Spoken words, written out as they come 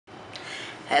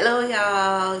Hello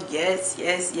y'all.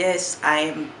 Yes, I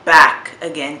am back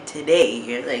again today.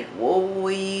 You're like,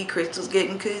 whoa, Crystal's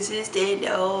getting consistent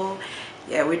though.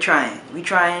 Yeah, we're trying.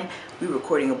 We're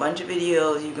recording a bunch of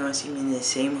videos. You're gonna see me in the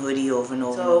same hoodie over and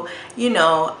over. So,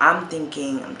 I'm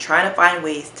thinking, I'm trying to find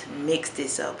ways to mix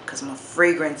this up because I'm a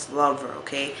fragrance lover,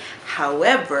 okay?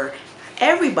 However,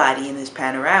 everybody in this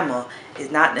panorama is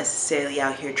not necessarily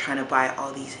out here trying to buy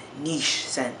all these niche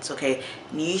scents, okay?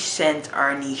 Niche scents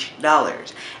are niche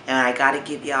dollars, and I gotta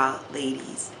give y'all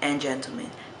ladies and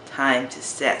gentlemen time to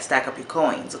stack up your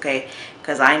coins, okay?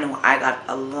 Because I know I got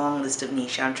a long list of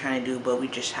niche I'm trying to do, but we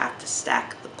just have to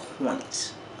stack the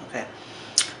coins, okay?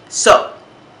 So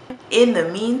in the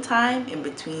meantime, in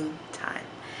between time,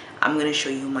 I'm gonna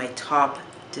show you my top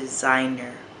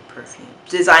designer perfumes.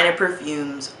 Designer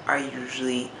perfumes are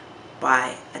usually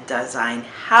by a design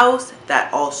house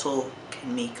that also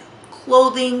can make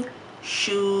clothing,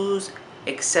 shoes,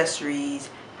 accessories,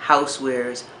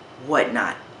 housewares,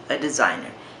 whatnot. A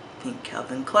designer. Think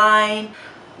Calvin Klein,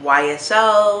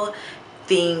 YSL,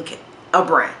 think a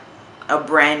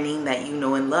brand name that you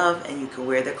know and love, and you can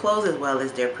wear their clothes as well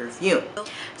as their perfume.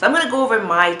 So I'm going to go over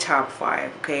my top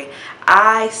 5, okay?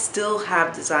 I still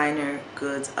have designer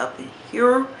goods up in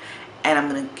here, and I'm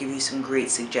going to give you some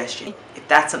great suggestions. If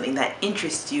that's something that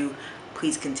interests you,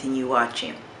 please continue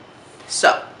watching.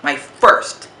 So my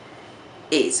first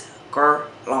is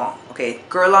Guerlain, okay?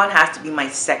 Guerlain has to be my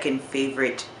second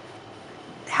favorite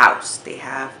house. They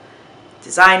have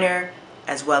designer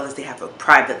as well as they have a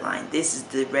private line. This is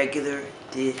the regular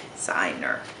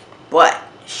designer, but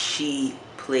she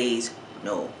plays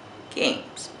no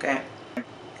games, okay?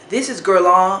 This is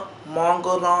Guerlain,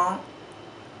 Mugler.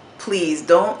 Please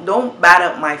don't bat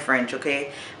up my French,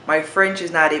 okay? My French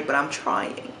is not it, but I'm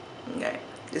trying, okay?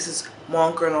 This is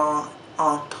Mugler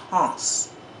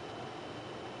Intense.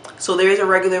 So there is a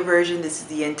regular version. This is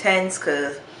the intense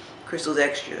because Crystal's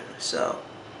extra, so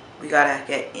we gotta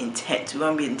get intense. We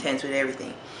want to be intense with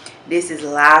everything. This is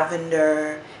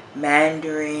lavender,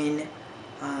 mandarin,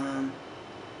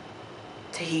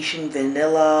 Tahitian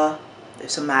vanilla.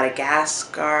 There's some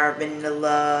Madagascar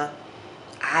vanilla,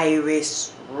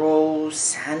 iris, rose,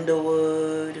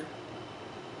 sandalwood,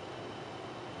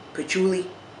 patchouli.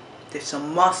 There's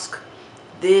some musk.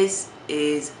 This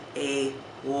is a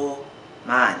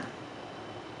woman,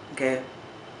 okay?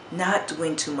 Not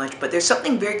doing too much, but there's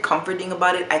something very comforting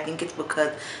about it. I think it's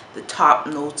because the top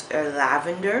notes are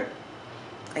lavender.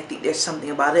 I think there's something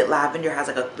about it. Lavender has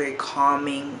like a very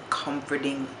calming,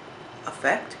 comforting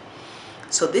effect.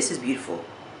 So this is beautiful.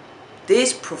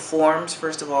 This performs,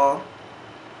 first of all,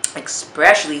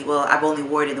 especially, well, I've only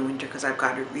worn it in the winter because I've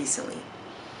got it recently.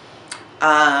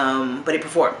 But it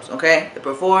performs, okay? It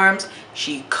performs.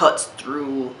 She cuts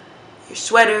through your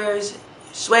sweaters,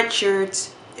 your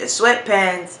sweatshirts, your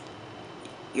sweatpants,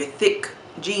 your thick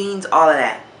jeans, all of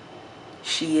that.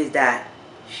 She is that.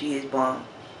 She is bomb.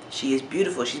 She is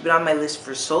beautiful. She's been on my list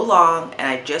for so long, and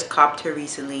I just copped her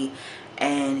recently,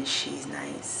 and she's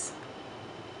nice.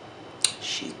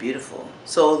 She's beautiful.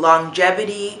 So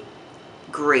longevity,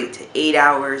 great. 8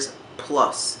 hours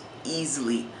plus,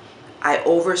 easily. I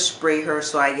overspray her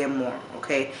so I get more,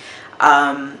 okay?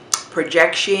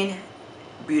 Projection,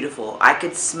 beautiful. I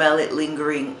could smell it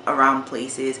lingering around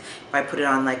places. If I put it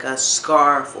on like a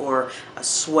scarf or a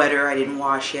sweater I didn't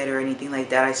wash yet or anything like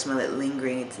that, I smell it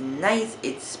lingering. It's nice,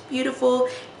 it's beautiful,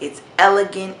 it's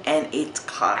elegant, and it's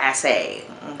classy,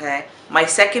 okay? My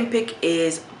second pick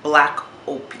is Black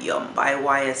Opium by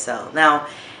YSL. Now,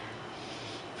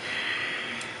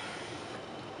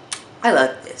 I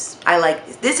like this. I like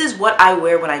this. This is what I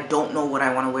wear when I don't know what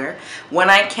I want to wear.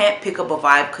 When I can't pick up a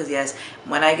vibe, because yes,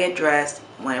 when I get dressed,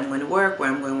 when I'm going to work,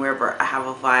 when I'm going wherever, I have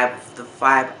a vibe, the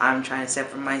vibe I'm trying to set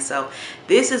for myself.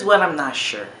 This is what I'm not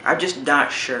sure. I'm just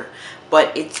not sure.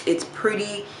 But it's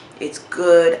pretty, it's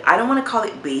good. I don't want to call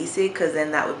it basic because then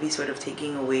that would be sort of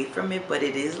taking away from it, but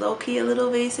it is low-key a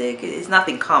little basic. It's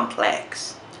nothing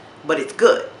complex, but it's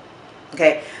good.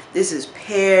 Okay, this is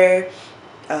pear,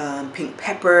 pink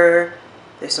pepper,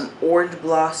 there's some orange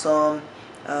blossom,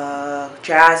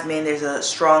 jasmine, there's a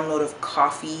strong note of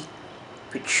coffee,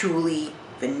 patchouli,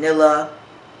 vanilla,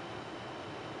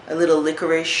 a little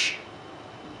licorice.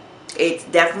 It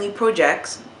definitely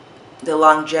projects. The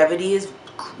longevity is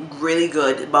really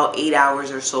good, about 8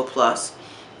 hours or so plus.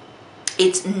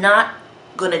 It's not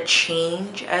gonna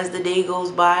change as the day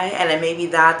goes by, and then maybe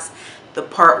that's the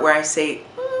part where I say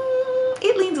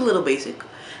it leans a little basic.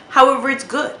 However, it's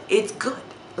good. It's good.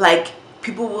 Like,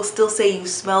 people will still say you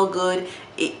smell good.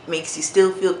 It makes you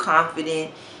still feel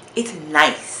confident. It's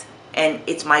nice. And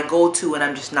it's my go-to when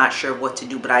I'm just not sure what to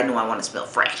do, but I know I want to smell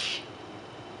fresh.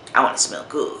 I want to smell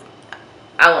good.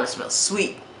 I want to smell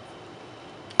sweet.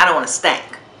 I don't want to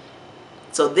stank.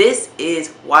 So this is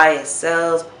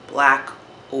YSL's Black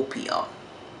Opium.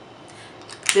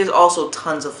 There's also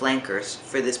tons of flankers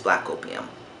for this Black Opium.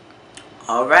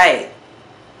 Alright.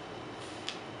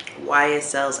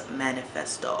 YSL's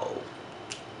Manifesto.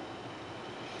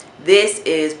 This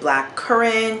is black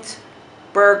currant,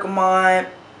 bergamot,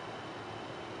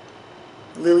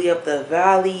 lily of the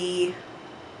valley,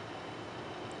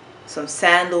 some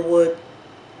sandalwood,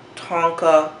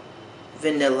 tonka,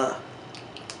 vanilla.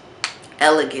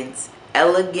 Elegance.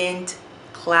 Elegant,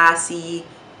 classy,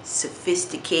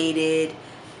 sophisticated.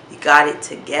 You got it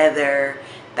together.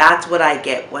 That's what I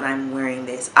get when I'm wearing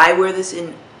this. I wear this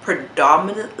in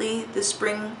predominantly the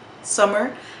spring,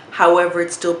 summer. However,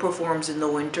 it still performs in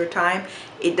the winter time.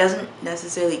 It doesn't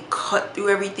necessarily cut through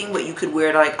everything, but you could wear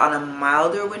it like on a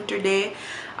milder winter day.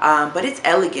 But it's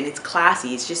elegant, it's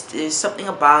classy. It's just, there's something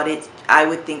about it. I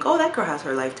would think, oh, that girl has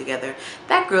her life together.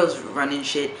 That girl's running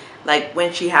shit. Like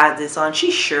when she has this on,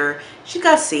 she's sure. She's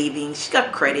got savings, she's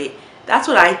got credit. That's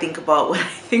what I think about when I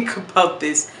think about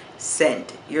this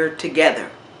scent. You're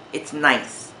together. It's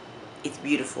nice. It's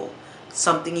beautiful.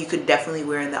 Something you could definitely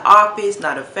wear in the office,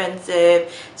 not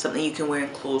offensive. Something you can wear in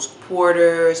close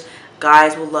quarters.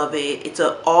 Guys will love it. It's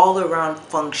an all-around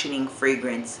functioning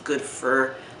fragrance. Good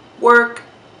for work,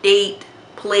 date,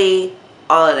 play,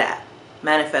 all of that.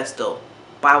 Manifesto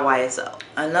by YSL.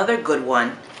 Another good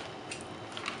one.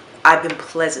 I've been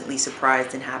pleasantly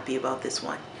surprised and happy about this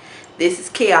one. This is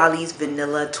Kayali's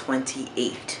Vanilla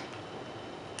 28.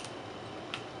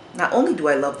 Not only do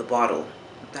I love the bottle,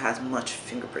 that has much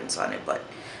fingerprints on it, but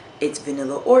it's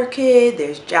vanilla orchid,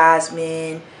 there's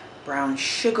jasmine, brown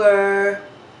sugar,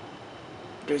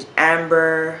 there's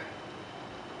amber,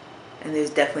 and there's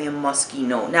definitely a musky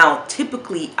note. Now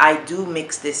typically I do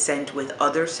mix this scent with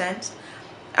other scents.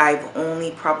 I've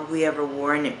only probably ever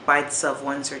worn it by itself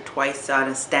once or twice on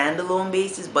a standalone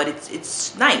basis, but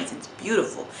it's nice, it's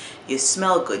beautiful. You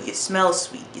smell good, you smell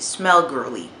sweet, you smell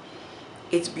girly.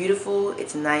 It's beautiful,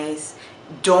 it's nice.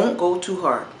 Don't go too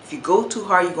hard. If you go too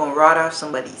hard, you're gonna rot off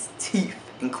somebody's teeth,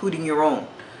 including your own.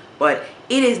 But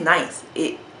it is nice.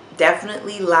 It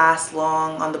definitely lasts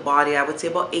long on the body. I would say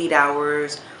about 8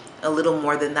 hours, a little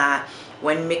more than that.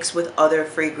 When mixed with other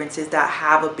fragrances that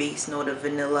have a base note of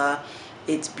vanilla,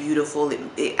 it's beautiful.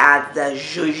 It adds that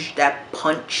zhuzh, that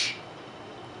punch.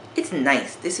 It's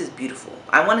nice. This is beautiful.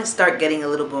 I want to start getting a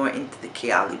little more into the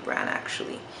Kayali brand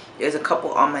actually. There's a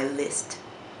couple on my list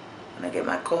when I get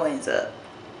my coins up.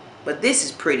 But this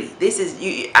is pretty. This is,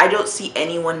 I don't see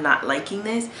anyone not liking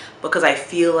this because I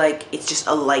feel like it's just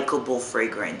a likable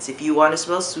fragrance. If you want to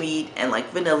smell sweet and like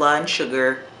vanilla and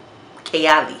sugar,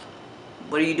 Kayali.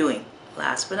 What are you doing?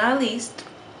 Last but not least,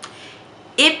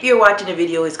 if you're watching a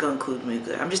video, it's going to include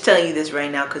Mugler. I'm just telling you this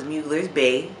right now because Mugler's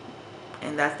bae.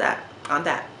 And that's that. On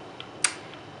that.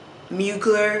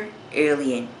 Mugler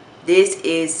Alien. This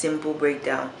is simple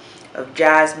breakdown of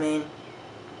jasmine,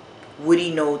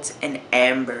 woody notes, and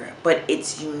amber, but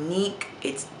it's unique,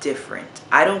 it's different.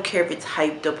 I don't care if it's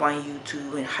hyped up on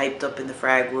YouTube and hyped up in the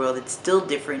frag world, it's still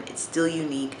different, it's still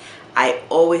unique. I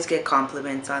always get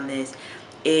compliments on this.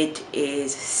 It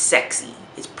is sexy,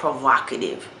 it's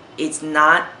provocative. It's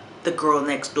not the girl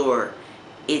next door.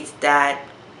 It's that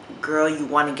girl you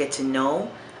want to get to know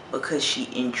because she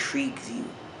intrigues you.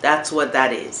 That's what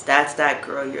that is. That's that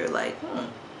girl you're like,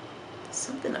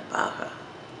 something about her.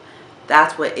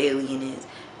 That's what Alien is.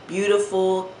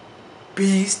 Beautiful,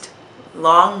 beast,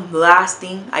 long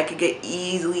lasting. I could get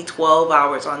easily 12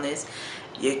 hours on this.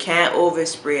 You can't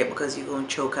overspray it because you're going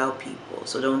to choke out people.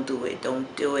 So don't do it.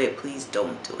 Don't do it. Please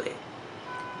don't do it.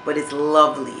 But it's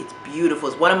lovely. It's beautiful.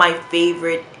 It's one of my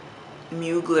favorite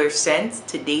Mugler scents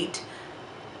to date.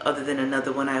 Other than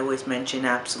another one I always mention,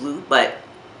 Absolute. But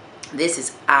this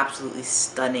is absolutely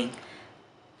stunning.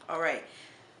 Alright.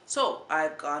 So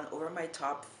I've gone over my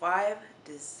top 5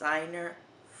 designer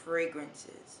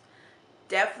fragrances.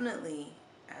 Definitely,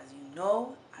 as you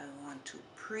know, I want to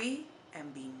pre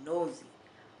and be nosy.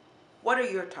 What are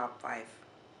your top 5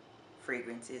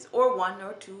 fragrances? Or 1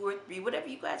 or 2 or 3, whatever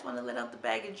you guys want to let out the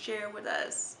bag and share with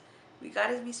us. We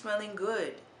gotta be smelling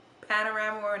good,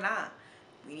 panorama or not.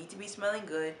 We need to be smelling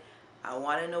good. I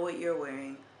want to know what you're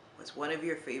wearing. What's one of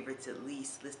your favorites at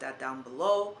least? List that down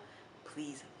below.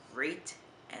 Please rate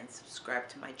and subscribe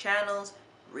to my channels.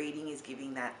 Rating is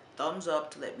giving that thumbs up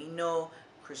to let me know,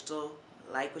 Crystal,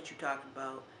 like what you talked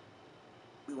about.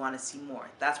 We want to see more.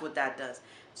 That's what that does.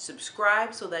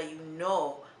 Subscribe so that you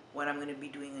know when I'm going to be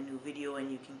doing a new video and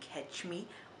you can catch me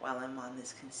while I'm on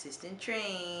this consistent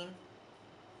train.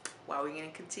 While we're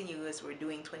going to continue as we're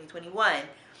doing 2021.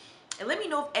 And let me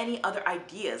know if any other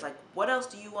ideas, like what else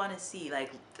do you want to see?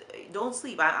 Like, don't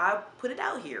sleep. I put it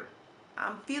out here.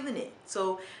 I'm feeling it.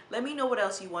 So let me know what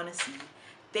else you want to see.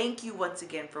 Thank you once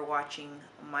again for watching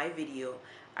my video.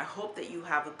 I hope that you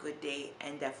have a good day,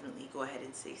 and definitely go ahead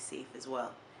and stay safe as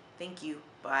well. Thank you.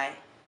 Bye.